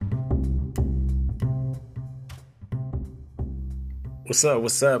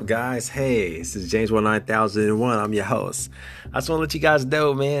What's up, guys? Hey, this is James World 9001. I'm your host. I just want to let you guys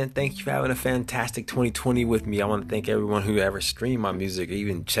know, man, thank you for having a fantastic 2020 with me. I want to thank everyone who ever streamed my music or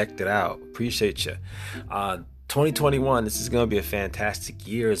even checked it out. Appreciate you. 2021, this is going to be a fantastic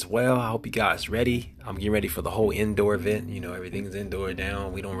year as well. I hope you guys ready. I'm getting ready for the whole indoor event. You know, everything's indoor now.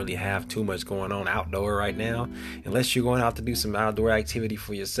 We don't really have too much going on outdoor right now, unless you're going out to do some outdoor activity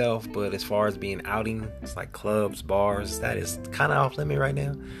for yourself. But as far as being outing, it's like clubs, bars, that is kind of off limit right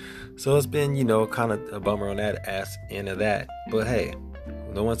now. So it's been, kind of a bummer on that end of that. But hey,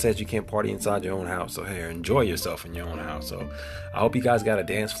 no one says you can't party inside your own house. So hey, enjoy yourself in your own house. So I hope you guys got a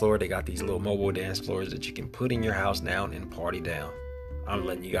dance floor. They got these little mobile dance floors that you can put in your house now and party down. I'm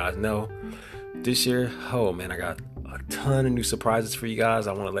letting you guys know. This year, oh man, I got a ton of new surprises for you guys.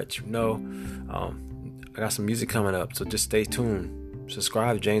 I want to let you know. I got some music coming up, so just stay tuned.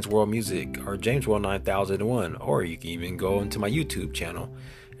 Subscribe to James World Music or James World 9001, or you can even go into my YouTube channel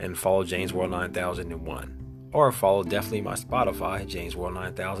and follow James World 9001. Or follow definitely my Spotify, James World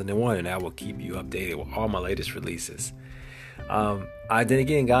 9001, and that will keep you updated with all my latest releases. Then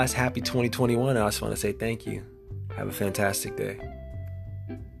again, guys, happy 2021. I just want to say thank you. Have a fantastic day.